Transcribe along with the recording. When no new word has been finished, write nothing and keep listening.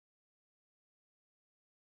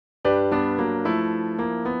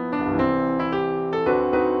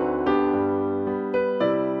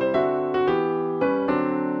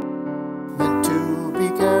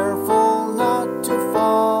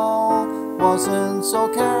wasn't so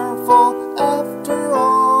careful after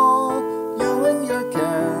all. You and your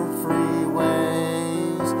carefree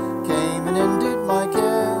ways came and ended my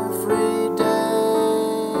carefree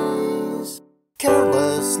days.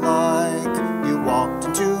 Careless like, you walked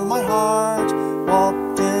into my heart,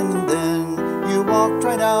 walked in and then you walked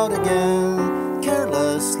right out again.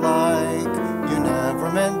 Careless like, you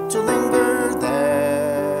never meant to linger there.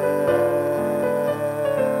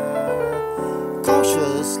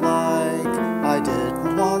 Cautious like, I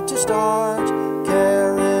didn't want to start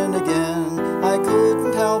caring again. I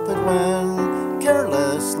couldn't help it when,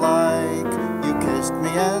 careless like, you kissed me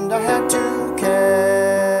and I had to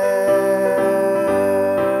care.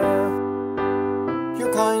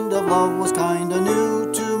 Your kind of love was kinda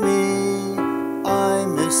new to me. I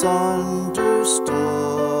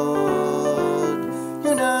misunderstood.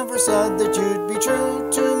 You never said that you'd be true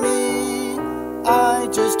to me. I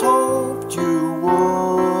just hoped you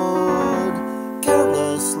would.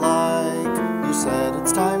 Careless like, you said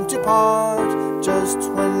it's time to part, just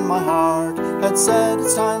when my heart had said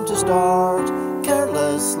it's time to start.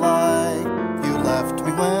 Careless like, you left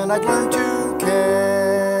me when I'd learned to care.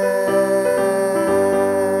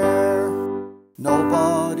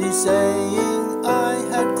 Nobody's saying I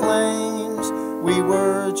had claims, we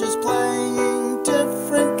were just playing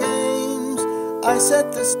different games. I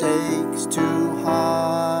set the stakes too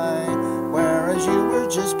high, whereas you were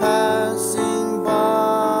just passing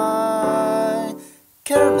by.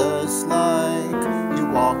 Careless like, you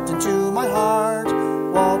walked into my heart,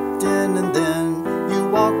 walked in and then you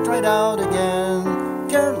walked right out again.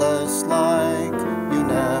 Careless like, you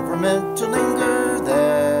never meant to linger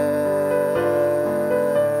there.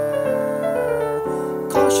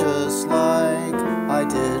 Cautious like, I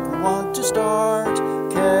didn't want to start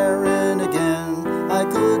caring again. I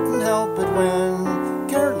couldn't help it when,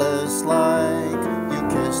 careless like, you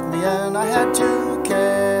kissed me and I had to care.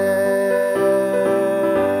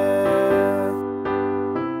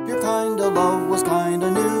 Your kind of love was kinda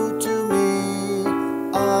new to me.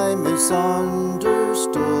 I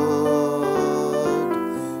misunderstood.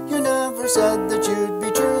 You never said that you'd be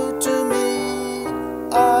true to me.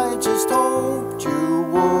 I just hoped you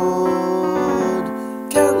would.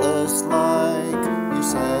 Careless like, you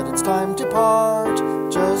said it's time to part,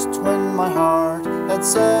 just when my heart had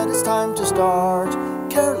said it's time to start.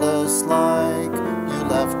 Careless like, you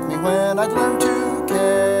left me when I'd learned to